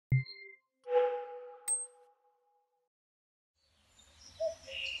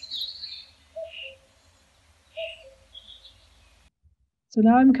So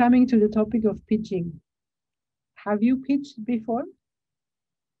now I'm coming to the topic of pitching. Have you pitched before?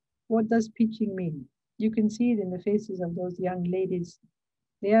 What does pitching mean? You can see it in the faces of those young ladies.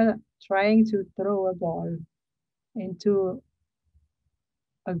 They are trying to throw a ball into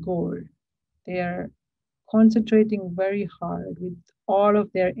a goal. They are concentrating very hard with all of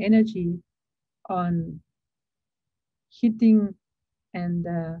their energy on hitting and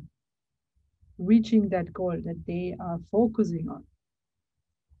reaching that goal that they are focusing on.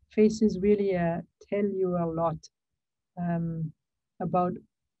 Faces really tell you a lot about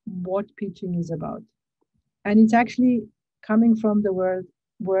what pitching is about. And it's actually coming from the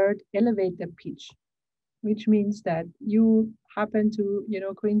word elevator pitch, which means that you happen to,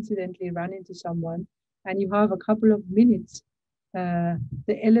 coincidentally run into someone and you have a couple of minutes,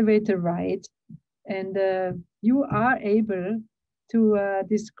 the elevator ride, and you are able to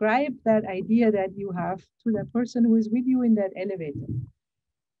describe that idea that you have to the person who is with you in that elevator.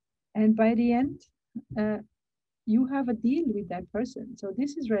 And by the end, you have a deal with that person. So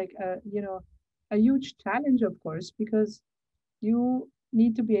this is like, a huge challenge, of course, because you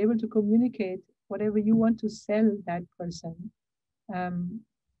need to be able to communicate whatever you want to sell that person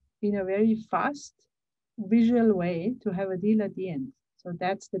in a very fast, visual way to have a deal at the end. So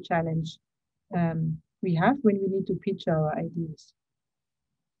that's the challenge we have when we need to pitch our ideas.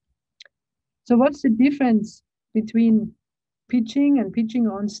 So what's the difference between pitching and pitching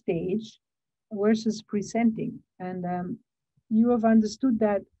on stage versus presenting? And you have understood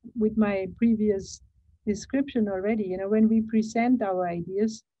that with my previous description already. When we present our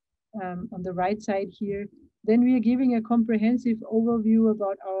ideas on the right side here, then we are giving a comprehensive overview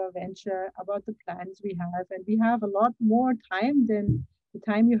about our venture, about the plans we have, and we have a lot more time than the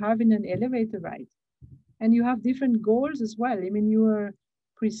time you have in an elevator ride. And you have different goals as well. I mean, you are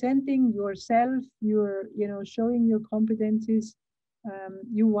presenting yourself, you're showing your competencies,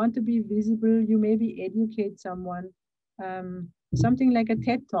 you want to be visible, you maybe educate someone, something like a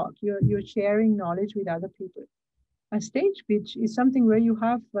TED talk, you're sharing knowledge with other people. A stage pitch is something where you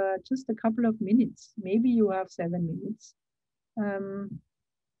have just a couple of minutes, maybe you have 7 minutes,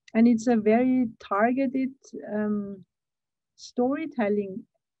 and it's a very targeted storytelling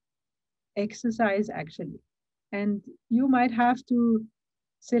exercise actually. And you might have to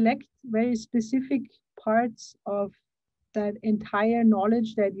select very specific parts of that entire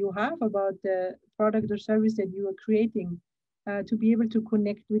knowledge that you have about the product or service that you are creating to be able to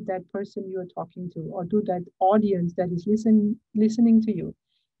connect with that person you are talking to, or to that audience that is listening to you.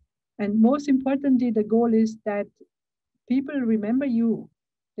 And most importantly, the goal is that people remember you.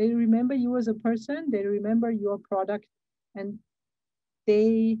 They remember you as a person, they remember your product, and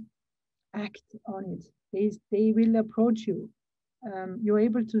they act on it. They will approach you. You're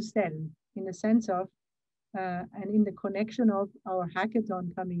able to sell in the sense of, and in the connection of our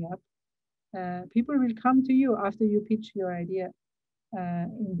hackathon coming up, people will come to you after you pitch your idea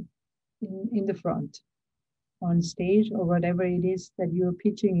in the front, on stage, or whatever it is that you're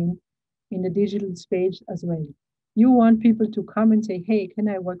pitching in the digital space as well. You want people to come and say, hey, can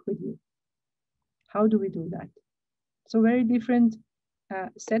I work with you? How do we do that? So very different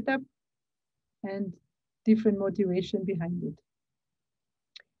setup and different motivation behind it.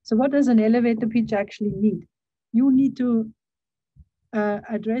 So what does an elevator pitch actually need? You need to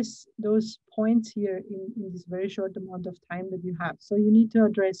address those points here in this very short amount of time that you have. So you need to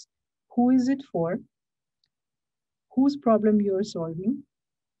address, who is it for? Whose problem you're solving?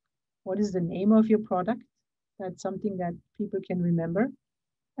 What is the name of your product? That's something that people can remember.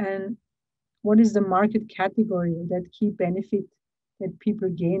 And what is the market category, that key benefit that people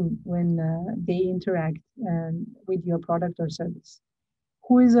gain when they interact with your product or service?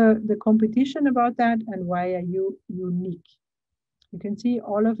 Who is the competition about that, and why are you unique? You can see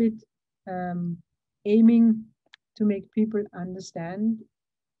all of it aiming to make people understand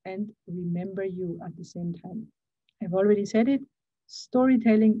and remember you at the same time. I've already said it,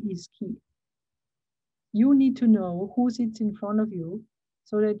 storytelling is key. You need to know who sits in front of you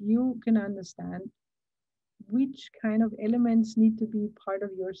so that you can understand which kind of elements need to be part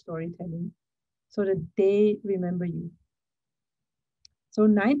of your storytelling so that they remember you. So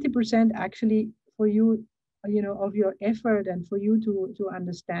 90% actually for you, of your effort and for you to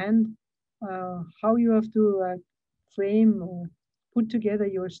understand how you have to frame or put together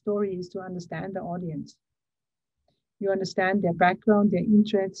your story is to understand the audience. You understand their background, their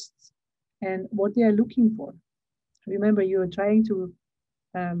interests, and what they are looking for. Remember, you are trying to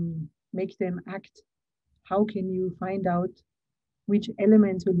make them act. How can you find out which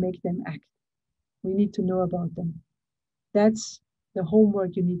elements will make them act? We need to know about them. That's the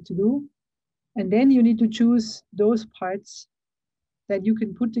homework you need to do. And then you need to choose those parts that you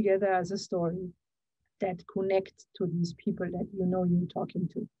can put together as a story that connect to these people that you know you're talking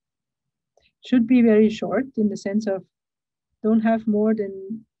to. Should be very short in the sense of don't have more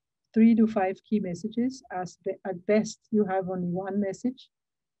than 3 to 5 key messages. At best, you have only one message.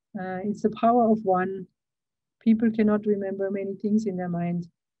 It's the power of one. People cannot remember many things in their mind.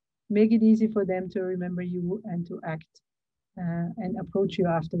 Make it easy for them to remember you and to act and approach you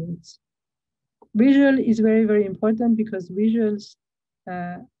afterwards. Visual is very, very important because visuals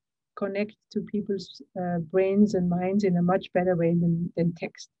connect to people's brains and minds in a much better way than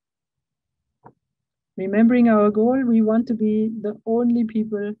text. Remembering our goal, we want to be the only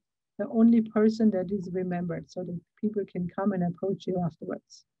people, the only person that is remembered so that people can come and approach you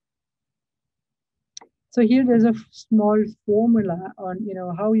afterwards. So here there's a small formula on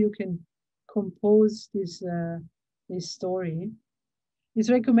how you can compose this story. It's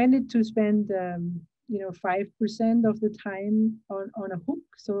recommended to spend 5% of the time on a hook,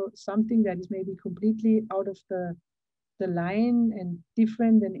 so something that is maybe completely out of the line and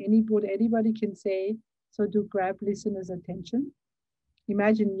different than anybody can say, so to grab listeners' attention.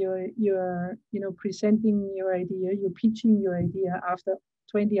 Imagine you're presenting your idea, you're pitching your idea after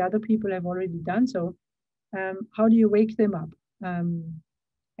 20 other people have already done so. How do you wake them up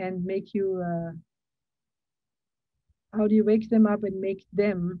and make you how do you wake them up and make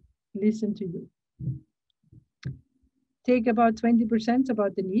them listen to you? Take about 20%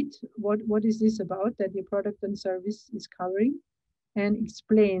 about the need. What is this about that your product and service is covering, and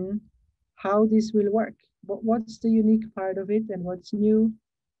explain how this will work. What's the unique part of it and what's new?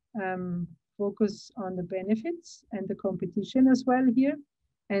 Focus on the benefits and the competition as well here,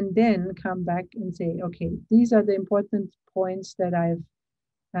 and then come back and say, okay, these are the important points that I've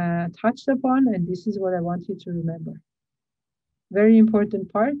touched upon, and this is what I want you to remember. Very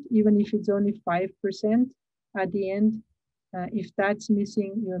important part, even if it's only 5% at the end. If that's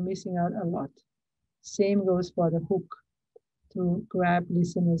missing, you're missing out a lot. Same goes for the hook to grab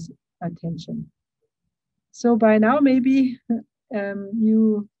listeners' attention. So by now, maybe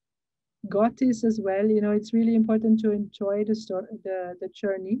you got this as well. It's really important to enjoy the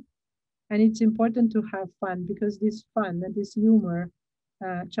journey, and it's important to have fun, because this fun and this humor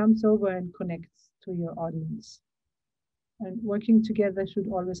jumps over and connects to your audience. And working together should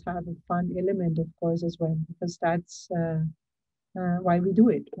always have a fun element, of course, as well, because that's why we do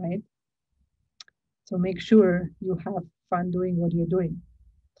it, right? So make sure you have fun doing what you're doing.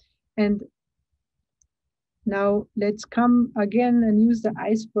 And now let's come again and use the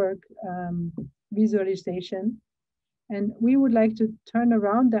iceberg visualization. And we would like to turn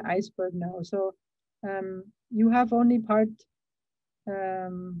around the iceberg now. So you have only part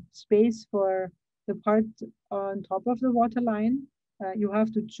space for the part on top of the waterline. You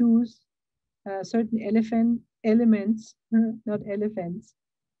have to choose certain elements, not elephants.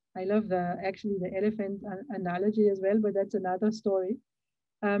 I love actually the elephant analogy as well, but that's another story.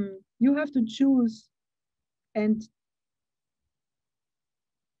 You have to choose and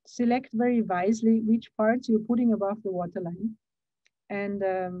select very wisely which parts you're putting above the waterline, and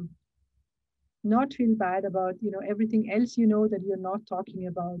not feel bad about everything else that you're not talking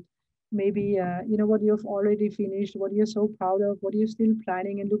about. Maybe what you've already finished, what you're so proud of, what you're still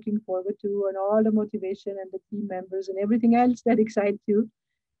planning and looking forward to, and all the motivation and the team members and everything else that excites you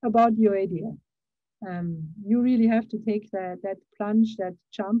about your idea. You really have to take that plunge, that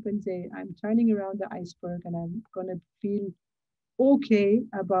jump, and say, I'm turning around the iceberg and I'm gonna feel okay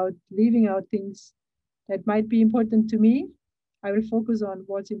about leaving out things that might be important to me. I will focus on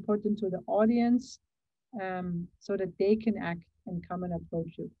what's important to the audience, so that they can act and come and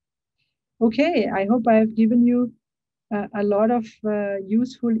approach you. Okay, I hope I have given you a lot of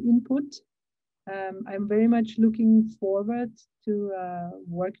useful input. I'm very much looking forward to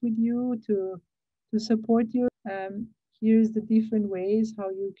work with you, to support you. Here's the different ways how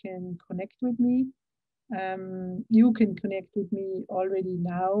you can connect with me. You can connect with me already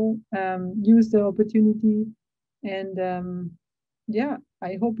now. Use the opportunity, and yeah,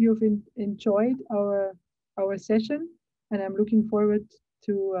 I hope you've enjoyed our session, and I'm looking forward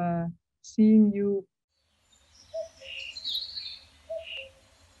to seeing you